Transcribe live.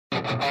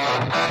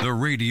The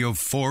Radio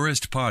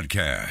Forest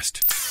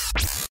Podcast.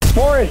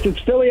 Forest, it's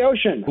Philly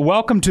Ocean.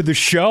 Welcome to the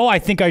show. I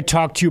think I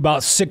talked to you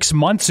about 6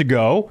 months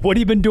ago. What have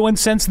you been doing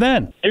since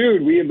then?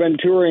 Dude, we have been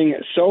touring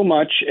so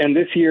much, and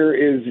this year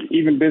is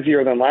even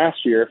busier than last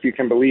year, if you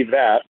can believe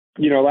that.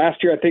 You know,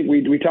 last year I think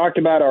we talked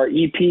about our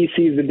EP,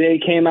 Seize the Day,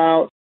 came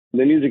out.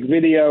 The music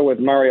video with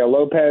Mario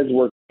Lopez.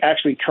 We're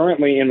actually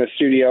currently in the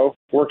studio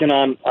working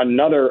on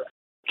another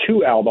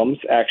 2 albums,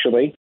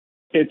 actually.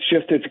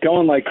 It's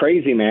going like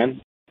crazy,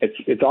 man.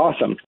 It's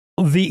awesome.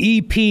 The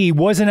EP,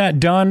 wasn't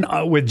that done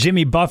with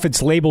Jimmy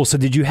Buffett's label? So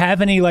did you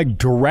have any like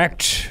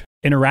direct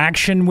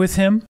interaction with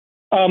him?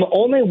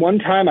 Only one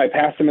time I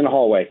passed him in the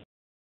hallway,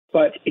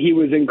 but he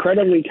was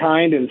incredibly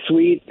kind and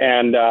sweet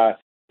and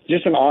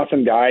just an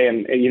awesome guy.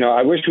 And, you know,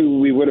 I wish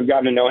we would have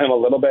gotten to know him a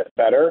little bit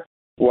better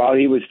while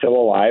he was still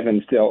alive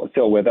and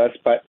still with us.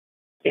 But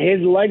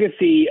his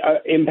legacy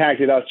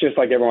impacted us just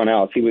like everyone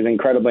else. He was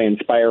incredibly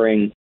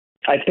inspiring.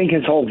 I think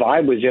his whole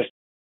vibe was just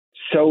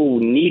so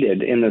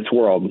needed in this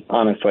world,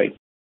 honestly.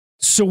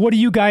 So what are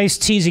you guys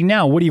teasing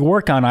now? What do you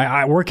working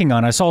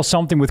on? I saw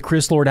something with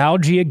Chris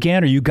Lordl-Alge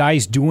again. Are you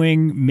guys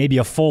doing maybe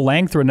a full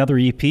length or another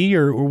EP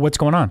or what's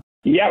going on?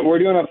 Yeah, we're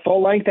doing a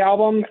full length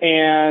album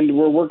and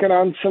we're working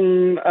on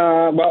some,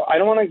 I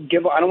don't want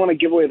to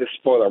give away the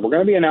spoiler. We're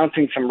going to be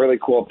announcing some really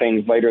cool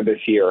things later this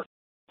year.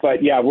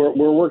 But yeah,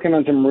 we're working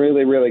on some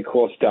really, really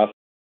cool stuff.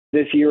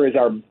 This year is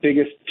our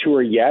biggest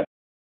tour yet.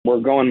 We're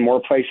going more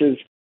places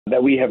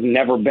that we have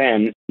never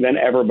been than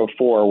ever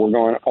before. We're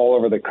going all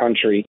over the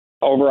country,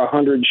 over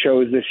 100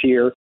 shows this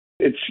year.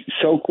 It's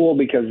so cool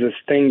because this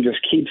thing just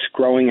keeps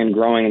growing and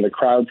growing and the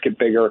crowds get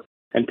bigger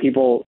and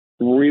people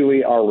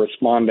really are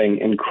responding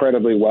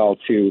incredibly well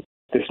to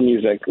this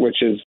music,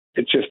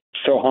 it's just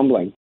so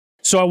humbling.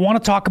 So I want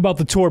to talk about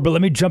the tour, but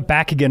let me jump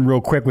back again real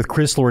quick with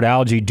Chris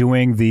Lordl-Alge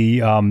doing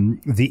the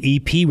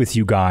EP with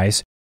you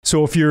guys.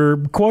 So if you're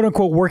quote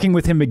unquote working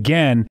with him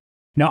again,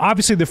 now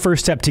obviously the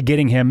first step to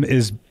getting him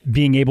is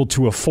being able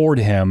to afford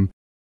him,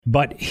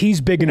 but he's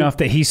big enough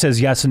that he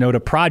says yes and no to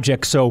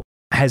projects. So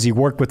has he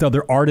worked with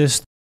other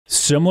artists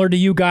similar to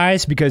you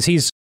guys? Because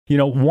he's, you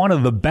know, one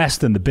of the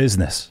best in the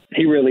business.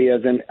 He really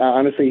is. And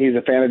honestly, he's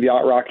a fan of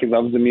Yacht Rock. He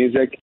loves the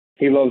music.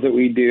 He loves what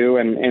we do.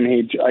 And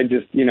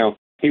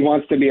he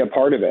wants to be a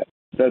part of it.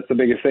 That's the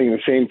biggest thing. The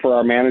same for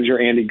our manager,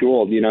 Andy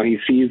Gould. You know, he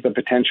sees the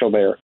potential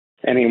there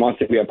and he wants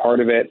to be a part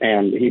of it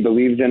and he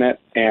believes in it.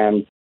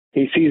 And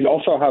he sees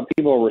also how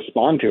people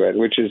respond to it,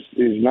 which is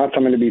not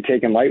something to be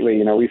taken lightly.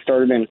 You know, we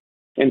started in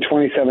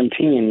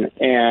 2017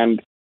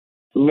 and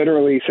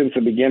literally since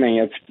the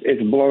beginning,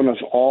 it's blown us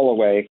all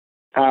away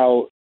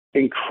how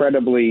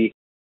incredibly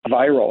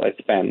viral it's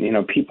been. You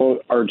know, people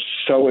are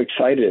so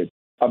excited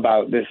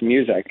about this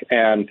music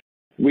and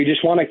we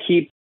just want to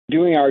keep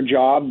doing our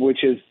job,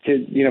 which is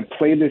to, you know,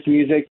 play this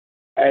music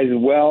as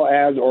well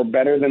as or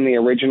better than the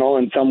original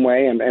in some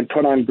way and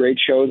put on great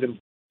shows and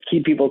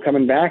keep people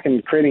coming back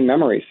and creating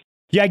memories.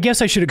 Yeah, I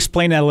guess I should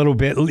explain that a little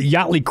bit.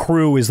 Yächtley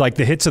Crëw is like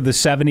the hits of the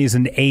 70s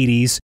and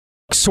 80s,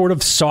 sort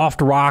of soft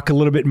rock, a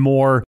little bit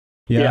more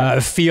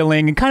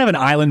feeling, and kind of an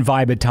island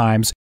vibe at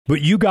times.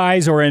 But you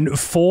guys are in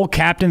full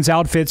captain's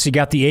outfits. You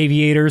got the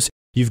aviators.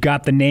 You've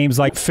got the names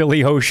like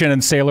Philly Ocean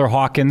and Sailor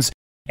Hawkins.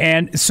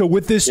 And so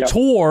with this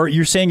tour,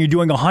 you're saying you're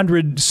doing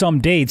 100-some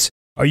dates.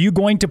 Are you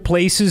going to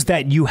places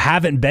that you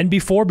haven't been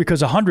before?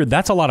 Because 100,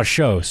 that's a lot of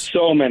shows.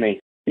 So many.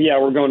 Yeah,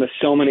 we're going to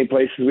so many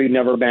places we've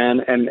never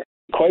been and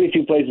quite a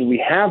few places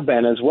we have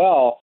been as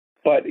well.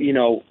 But, you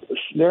know,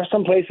 there are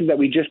some places that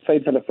we just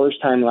played for the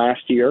first time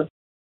last year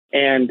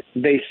and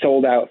they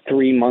sold out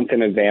 3 months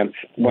in advance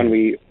when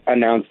we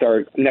announced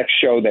our next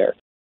show there.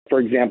 For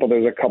example,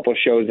 there's a couple of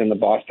shows in the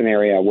Boston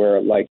area where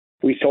like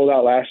we sold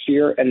out last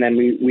year and then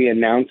we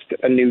announced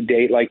a new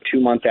date like 2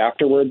 months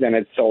afterwards and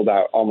it sold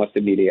out almost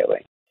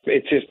immediately.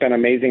 It's just been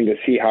amazing to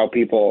see how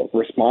people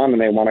respond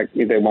and they want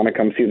to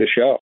come see the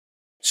show.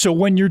 So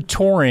when you're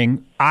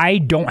touring, I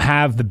don't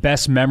have the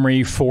best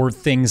memory for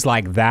things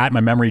like that.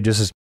 My memory just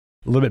is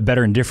a little bit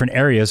better in different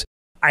areas.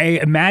 I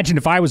imagine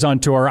if I was on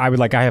tour, I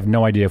have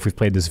no idea if we've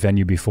played this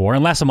venue before,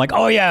 unless I'm like,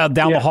 oh yeah,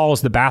 down the hall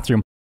is the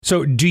bathroom.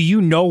 So do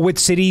you know what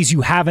cities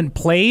you haven't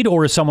played,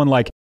 or is someone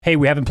like, hey,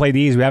 we haven't played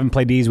these, we haven't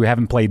played these, we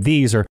haven't played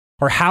these, or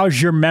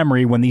how's your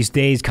memory when these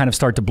days kind of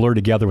start to blur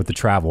together with the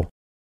travel?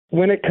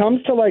 When it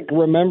comes to like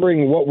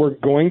remembering what we're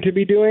going to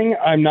be doing,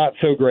 I'm not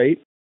so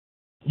great.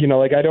 You know,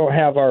 like I don't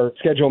have our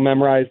schedule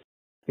memorized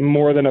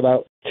more than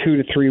about 2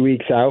 to 3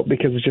 weeks out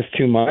because it's just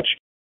too much.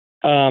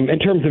 In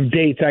terms of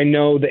dates, I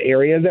know the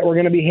areas that we're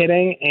going to be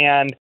hitting.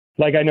 And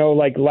like, I know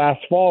like last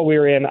fall we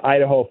were in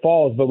Idaho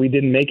Falls, but we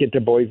didn't make it to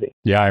Boise.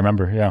 Yeah, I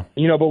remember. Yeah.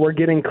 You know, but we're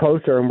getting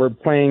closer and we're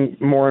playing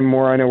more and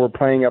more. I know we're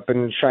playing up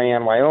in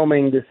Cheyenne,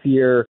 Wyoming this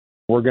year.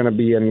 We're going to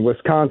be in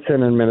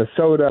Wisconsin and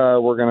Minnesota.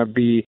 We're going to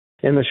be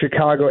in the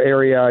Chicago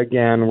area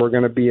again. We're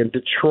going to be in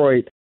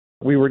Detroit.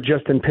 We were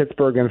just in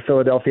Pittsburgh and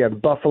Philadelphia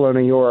and Buffalo,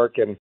 New York,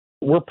 and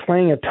we're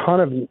playing a ton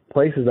of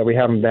places that we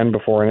haven't been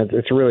before, and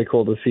it's really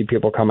cool to see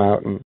people come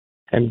out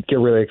and get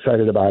really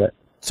excited about it.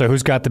 So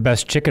who's got the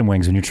best chicken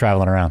wings when you're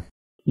traveling around?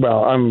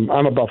 Well, I'm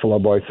a Buffalo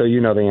boy, so you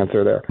know the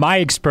answer there. My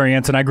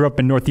experience, and I grew up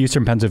in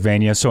northeastern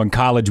Pennsylvania, so in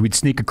college we'd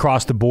sneak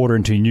across the border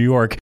into New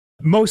York,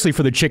 mostly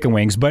for the chicken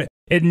wings, but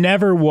it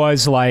never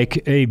was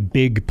like a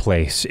big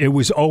place. It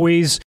was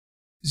always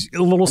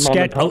a little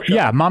sketchy.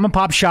 Yeah, mom and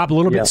pop shop, a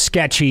little bit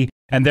sketchy.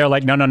 And they're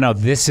like, no,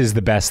 this is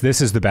the best.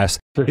 This is the best.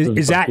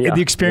 Is that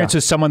the experience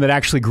of someone that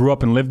actually grew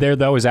up and lived there,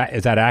 though? Is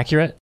that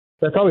accurate?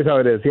 That's always how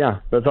it is, yeah.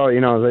 That's all,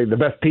 like the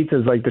best pizza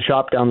is like the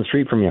shop down the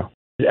street from you.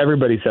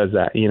 Everybody says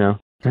that,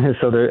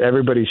 So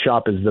everybody's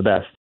shop is the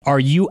best. Are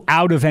you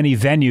out of any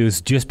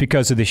venues just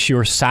because of the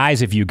sheer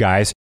size of you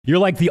guys? You're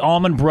like the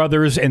Allman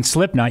Brothers and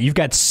Slipknot. You've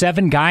got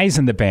 7 guys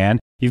in the band.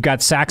 You've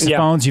got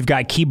saxophones. You've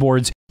got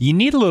keyboards. You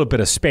need a little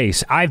bit of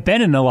space. I've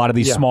been in a lot of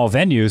these small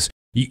venues.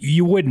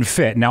 You wouldn't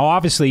fit. Now,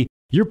 obviously,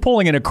 you're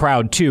pulling in a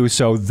crowd too,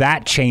 so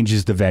that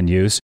changes the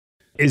venues.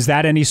 Is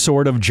that any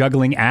sort of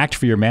juggling act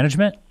for your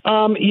management?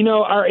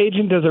 Our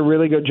agent does a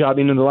really good job.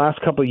 The last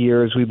couple of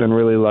years, we've been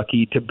really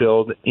lucky to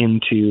build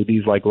into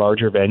these like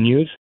larger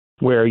venues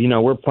where,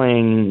 we're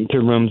playing to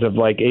rooms of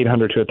like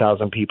 800 to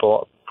 1,000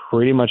 people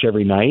pretty much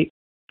every night.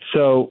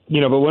 So,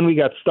 but when we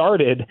got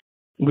started,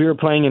 we were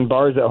playing in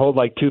bars that hold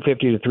like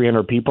 250 to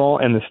 300 people,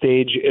 and the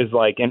stage is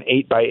like an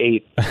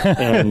 8x8.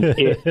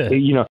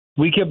 And,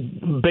 we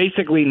could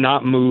basically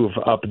not move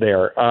up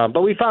there.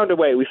 But we found a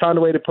way. We found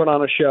a way to put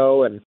on a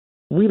show, and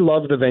we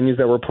love the venues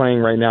that we're playing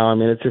right now. I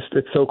mean,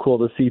 it's so cool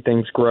to see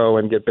things grow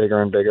and get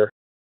bigger and bigger.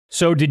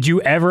 So did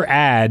you ever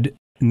add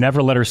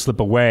Never Let Her Slip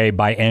Away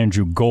by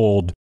Andrew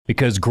Gold?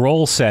 Because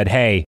Grohl said,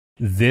 hey,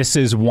 this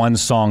is one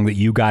song that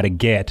you got to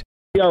get.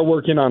 We are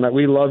working on it.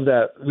 We love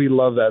that. We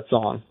love that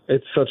song.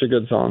 It's such a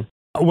good song.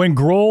 When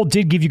Grohl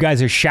did give you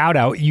guys a shout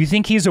out, you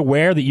think he's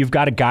aware that you've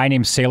got a guy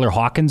named Sailor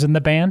Hawkins in the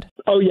band?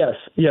 Oh, yes.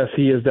 Yes,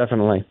 he is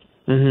definitely.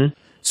 Mm-hmm.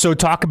 So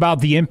talk about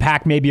the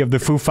impact maybe of the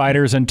Foo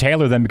Fighters and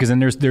Taylor then, because then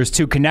there's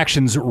 2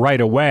 connections right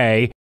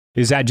away.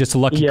 Is that just a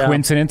lucky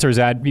coincidence, or is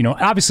that,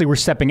 obviously we're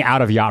stepping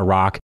out of Yacht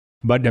Rock,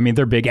 but I mean,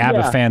 they're big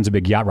ABBA fans and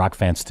big Yacht Rock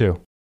fans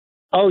too.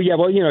 Oh, yeah.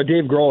 Well,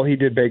 Dave Grohl, he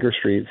did Baker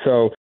Street.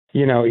 So,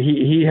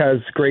 he has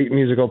great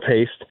musical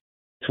taste.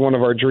 It's one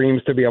of our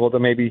dreams to be able to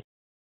maybe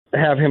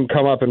have him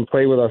come up and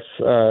play with us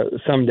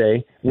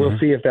someday. We'll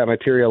see if that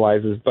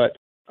materializes. But,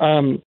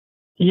 I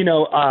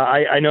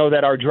know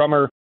that our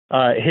drummer,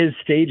 his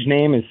stage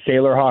name is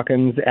Sailor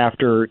Hawkins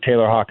after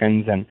Taylor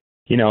Hawkins. And,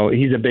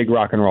 he's a big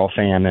rock and roll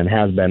fan and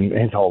has been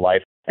his whole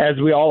life, as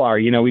we all are.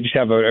 We just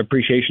have an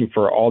appreciation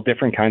for all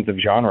different kinds of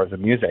genres of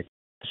music.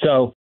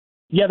 So,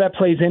 yeah, that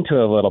plays into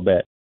it a little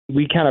bit.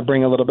 We kind of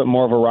bring a little bit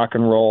more of a rock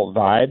and roll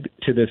vibe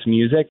to this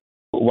music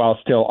while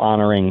still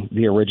honoring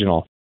the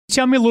original.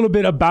 Tell me a little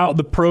bit about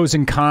the pros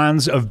and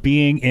cons of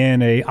being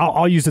in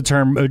I'll use the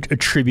term a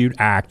tribute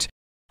act.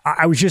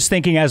 I was just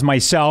thinking as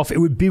myself, it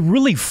would be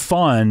really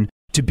fun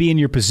to be in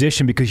your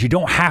position because you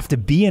don't have to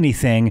be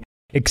anything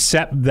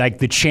except like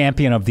the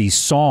champion of these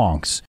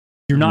songs.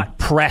 You're not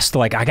pressed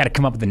like, I got to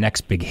come up with the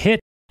next big hit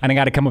and I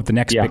got to come up with the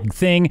next big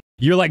thing.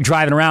 You're like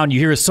driving around, you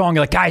hear a song,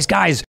 you're like,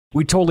 guys,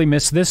 we totally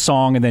missed this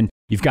song. And then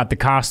you've got the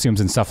costumes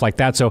and stuff like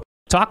that. So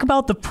talk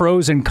about the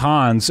pros and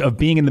cons of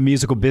being in the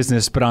musical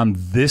business, but on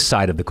this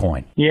side of the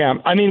coin. Yeah.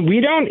 I mean,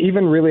 we don't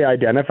even really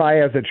identify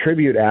as a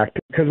tribute act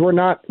because we're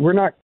not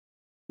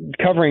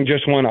covering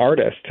just one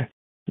artist.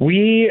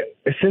 We,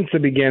 since the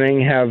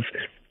beginning, have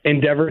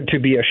endeavored to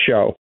be a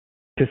show,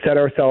 to set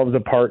ourselves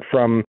apart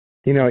from,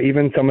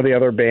 even some of the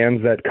other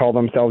bands that call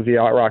themselves the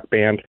Yacht Rock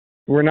band.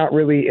 We're not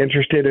really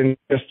interested in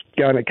just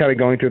kind of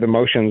going through the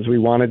motions. We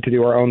wanted to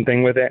do our own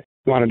thing with it.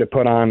 We wanted to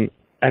put on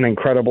an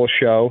incredible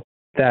show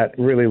that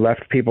really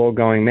left people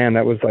going, man,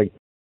 that was like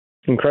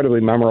incredibly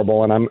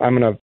memorable. And I'm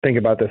going to think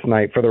about this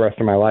night for the rest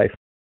of my life.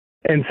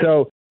 And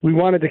so we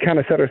wanted to kind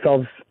of set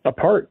ourselves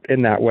apart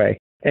in that way.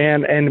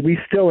 And we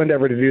still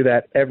endeavor to do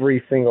that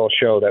every single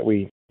show that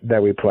we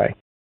play.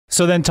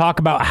 So then talk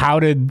about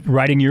how did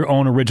writing your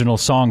own original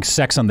song,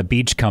 Sex on the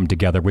Beach, come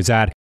together? Was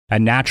that a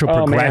natural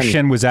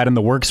progression? Was that in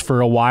the works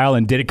for a while?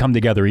 And did it come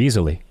together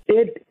easily?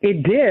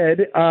 It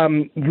did.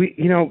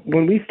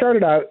 When we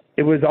started out,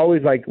 it was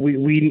always like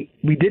we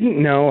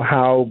didn't know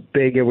how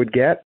big it would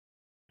get,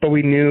 but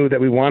we knew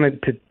that we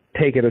wanted to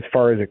take it as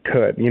far as it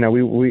could.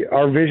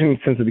 Our vision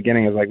since the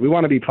beginning is like, we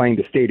want to be playing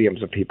to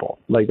stadiums of people.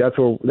 Like that's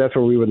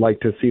where we would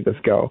like to see this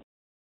go.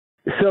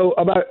 So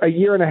about a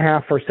year and a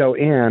half or so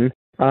in,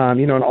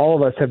 and all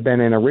of us have been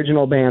in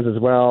original bands as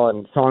well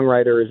and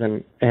songwriters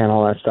and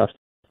all that stuff.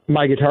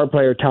 My guitar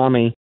player,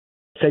 Tommy,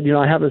 said,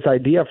 I have this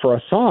idea for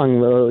a song.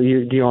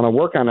 Do you want to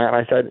work on it? And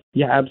I said,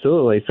 yeah,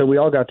 absolutely. So we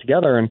all got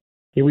together and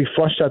we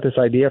flushed out this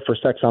idea for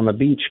Sex on the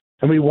Beach.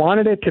 And we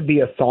wanted it to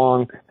be a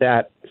song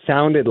that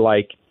sounded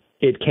like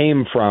it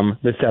came from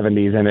the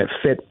 70s and it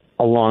fit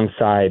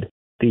alongside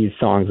these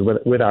songs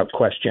without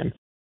question.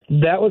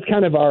 That was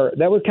kind of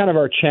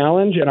our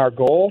challenge and our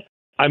goal.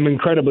 I'm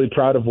incredibly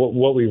proud of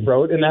what we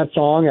wrote in that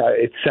song.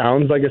 It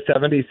sounds like a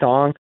 70s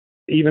song.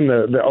 Even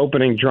the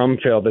opening drum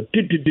fill, it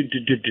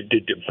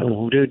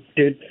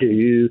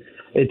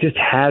just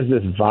has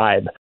this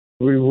vibe.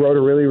 We wrote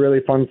a really, really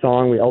fun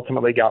song. We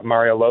ultimately got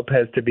Mario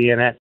Lopez to be in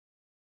it.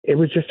 it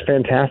was just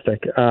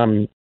fantastic.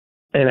 And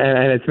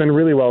it's been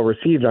really well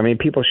received. I mean,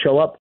 people show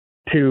up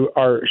to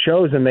our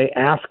shows and they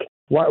ask,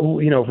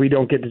 if we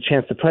don't get the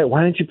chance to play it,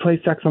 why didn't you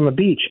play Sex on the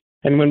Beach?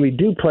 And when we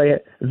do play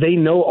it, they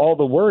know all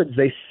the words.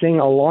 They sing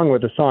along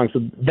with the song. So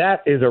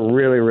that is a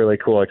really, really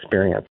cool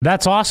experience.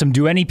 That's awesome.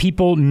 Do any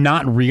people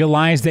not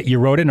realize that you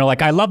wrote it and are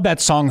like, I love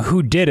that song,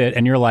 who did it?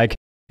 And you're like,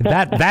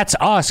 that's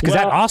us. Because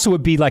that also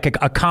would be like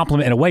a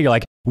compliment in a way. You're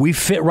like, we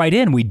fit right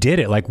in. We did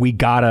it. Like, we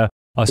got a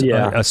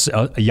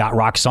Yacht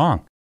Rock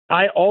song.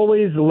 I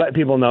always let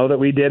people know that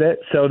we did it,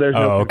 so there's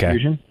no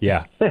confusion.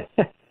 Yeah.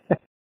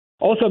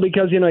 Also,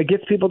 because, it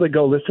gets people to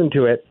go listen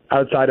to it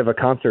outside of a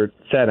concert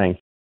setting.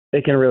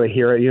 They can really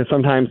hear it.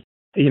 Sometimes,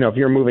 if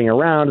you're moving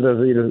around,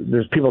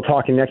 there's people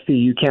talking next to you.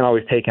 You can't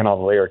always take in all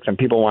the lyrics, and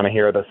people want to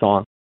hear the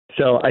song.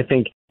 So I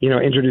think,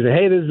 introducing,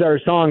 hey, this is our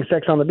song,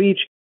 Sex on the Beach.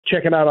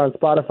 Check it out on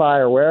Spotify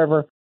or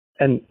wherever.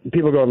 And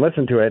people go and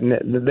listen to it,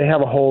 and they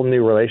have a whole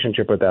new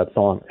relationship with that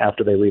song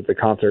after they leave the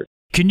concert.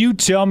 Can you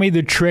tell me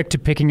the trick to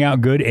picking out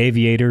good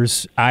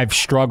aviators? I've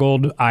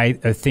struggled. I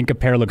think a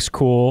pair looks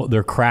cool.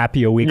 They're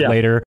crappy a week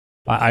later.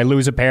 I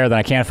lose a pair, then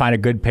I can't find a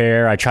good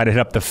pair. I try to hit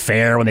up the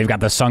fair when they've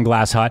got the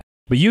Sunglass Hut.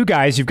 But you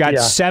guys, you've got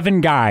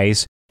 7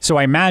 guys, so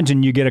I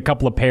imagine you get a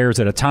couple of pairs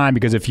at a time,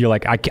 because if you're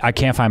like, I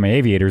can't find my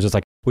aviators, it's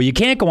like, well, you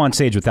can't go on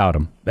stage without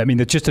them. I mean,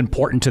 it's just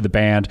important to the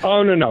band.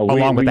 Oh, no.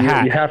 Along with the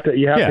hat. You have to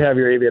have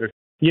your aviators.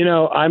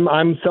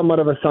 I'm somewhat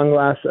of a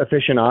sunglass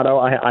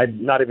aficionado.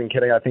 I'm not even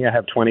kidding. I think I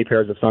have 20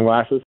 pairs of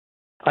sunglasses.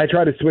 I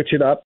try to switch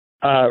it up.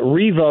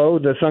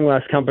 Revo, the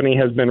sunglass company,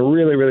 has been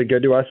really, really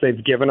good to us.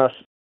 They've given us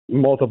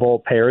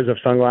multiple pairs of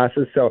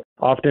sunglasses, so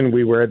often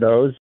we wear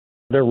those.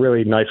 They're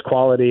really nice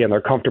quality and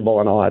they're comfortable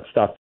and all that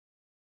stuff.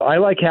 I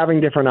like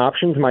having different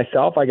options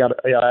myself. I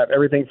have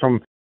everything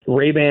from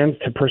Ray-Bans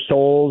to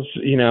Persols,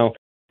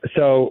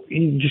 so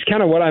just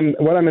kind of what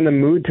I'm in the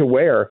mood to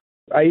wear.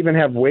 I even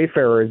have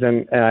Wayfarers,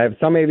 and I have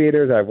some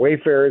aviators. I have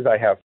Wayfarers. I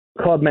have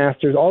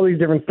Clubmasters, all these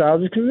different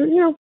styles, just because,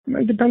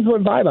 it depends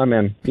what vibe I'm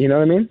in. You know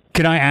what I mean?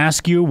 Can I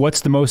ask you,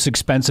 what's the most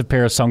expensive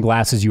pair of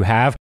sunglasses you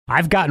have?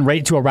 I've gotten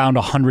right to around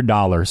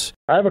 $100.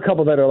 I have a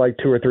couple that are like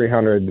 $200 or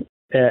 $300,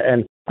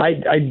 and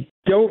I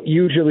don't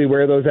usually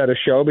wear those at a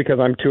show because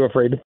I'm too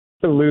afraid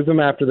to lose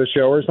them after the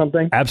show or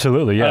something.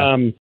 Absolutely,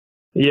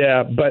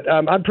 yeah. But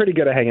I'm pretty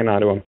good at hanging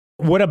on to them.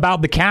 What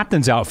about the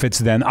captain's outfits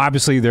then?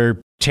 Obviously, they're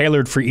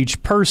tailored for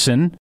each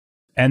person.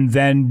 And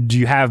then do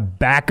you have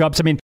backups?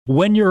 I mean,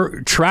 when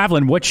you're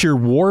traveling, what's your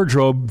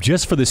wardrobe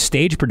just for the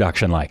stage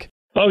production like?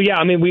 Oh, yeah.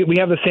 I mean, we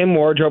have the same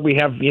wardrobe. We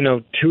have,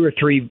 2 or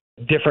 3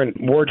 different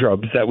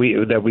wardrobes that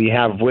we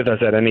have with us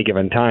at any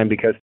given time,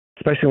 because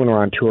especially when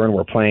we're on tour and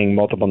we're playing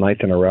multiple nights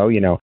in a row,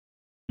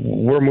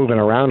 we're moving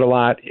around a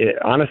lot.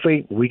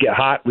 Honestly, we get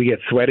hot, we get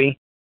sweaty.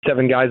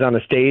 7 guys on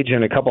a stage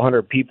and a couple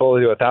hundred people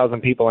to 1,000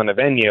 people in a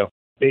venue.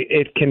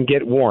 It can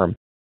get warm.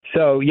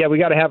 So yeah, we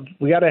got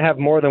to have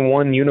more than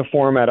one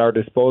uniform at our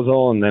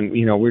disposal, and then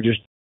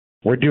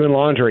we're doing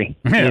laundry.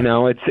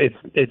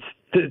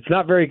 It's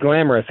not very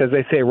glamorous, as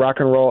they say. Rock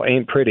and roll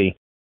ain't pretty,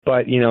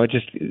 but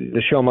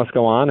the show must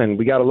go on, and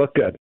we got to look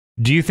good.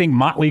 Do you think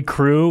Mötley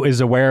Crüe is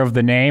aware of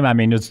the name? I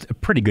mean, it's a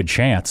pretty good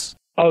chance.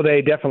 Oh,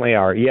 they definitely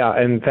are.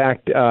 Yeah, in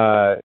fact,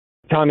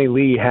 Tommy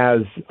Lee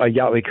has a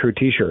Yächtley Crëw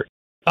T-shirt.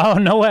 Oh,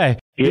 no way.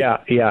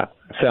 Yeah.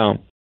 So.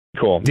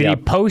 Cool. Did he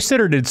post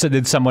it, or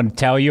did someone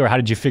tell you, or how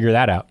did you figure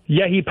that out?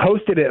 Yeah, he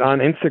posted it on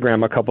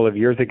Instagram a couple of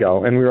years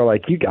ago, and we were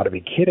like, "You got to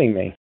be kidding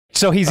me!"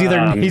 So he's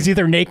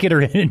either naked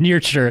or in your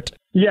shirt.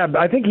 Yeah,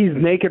 I think he's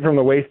naked from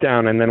the waist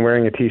down and then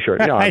wearing a T-shirt.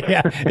 No. Yeah,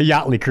 a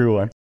Yächtley Crëw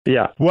one.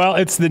 Yeah. Well,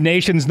 it's the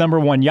nation's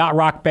 #1 yacht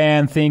rock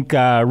band. Think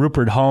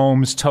Rupert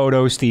Holmes,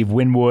 Toto, Steve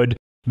Winwood.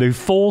 The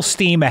full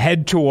steam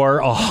ahead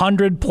tour,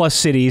 100+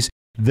 cities.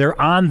 They're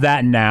on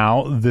that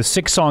now. The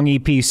 6-song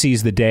EP,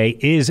 Seize the Day,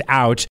 is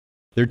out.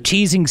 They're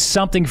teasing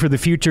something for the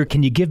future.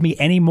 Can you give me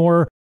any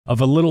more of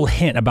a little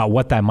hint about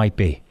what that might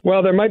be?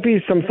 Well, there might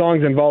be some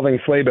songs involving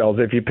sleigh bells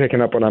if you're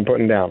picking up what I'm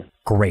putting down.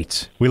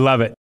 Great. We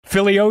love it.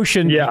 Philly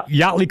Ocean,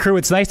 Yächtley Crëw,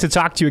 it's nice to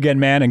talk to you again,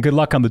 man, and good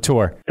luck on the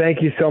tour.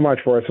 Thank you so much,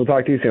 Forrest. We'll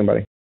talk to you soon,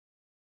 buddy.